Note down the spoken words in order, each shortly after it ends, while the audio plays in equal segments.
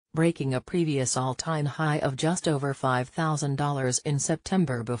breaking a previous all-time high of just over $5,000 in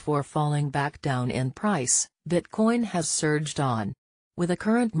September before falling back down in price. Bitcoin has surged on. With a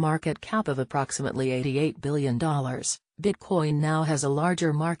current market cap of approximately $88 billion, Bitcoin now has a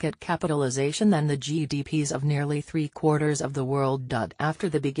larger market capitalization than the GDPs of nearly three-quarters of the world. After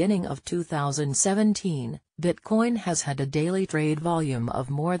the beginning of 2017, Bitcoin has had a daily trade volume of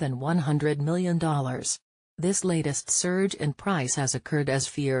more than $100 million. This latest surge in price has occurred as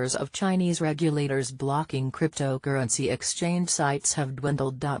fears of Chinese regulators blocking cryptocurrency exchange sites have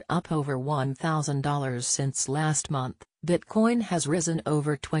dwindled. Up over $1,000 since last month, Bitcoin has risen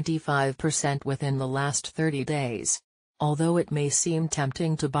over 25% within the last 30 days. Although it may seem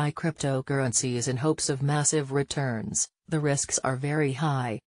tempting to buy cryptocurrencies in hopes of massive returns, the risks are very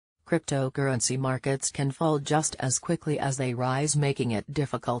high. Cryptocurrency markets can fall just as quickly as they rise, making it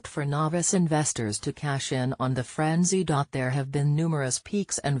difficult for novice investors to cash in on the frenzy. There have been numerous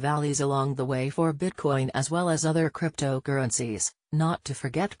peaks and valleys along the way for Bitcoin as well as other cryptocurrencies, not to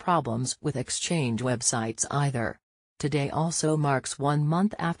forget problems with exchange websites either. Today also marks 1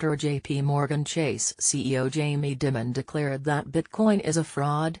 month after JP Morgan Chase CEO Jamie Dimon declared that Bitcoin is a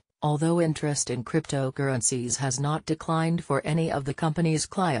fraud, although interest in cryptocurrencies has not declined for any of the company's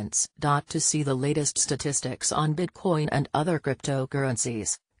clients. To see the latest statistics on Bitcoin and other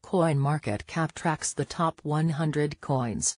cryptocurrencies, CoinMarketCap tracks the top 100 coins.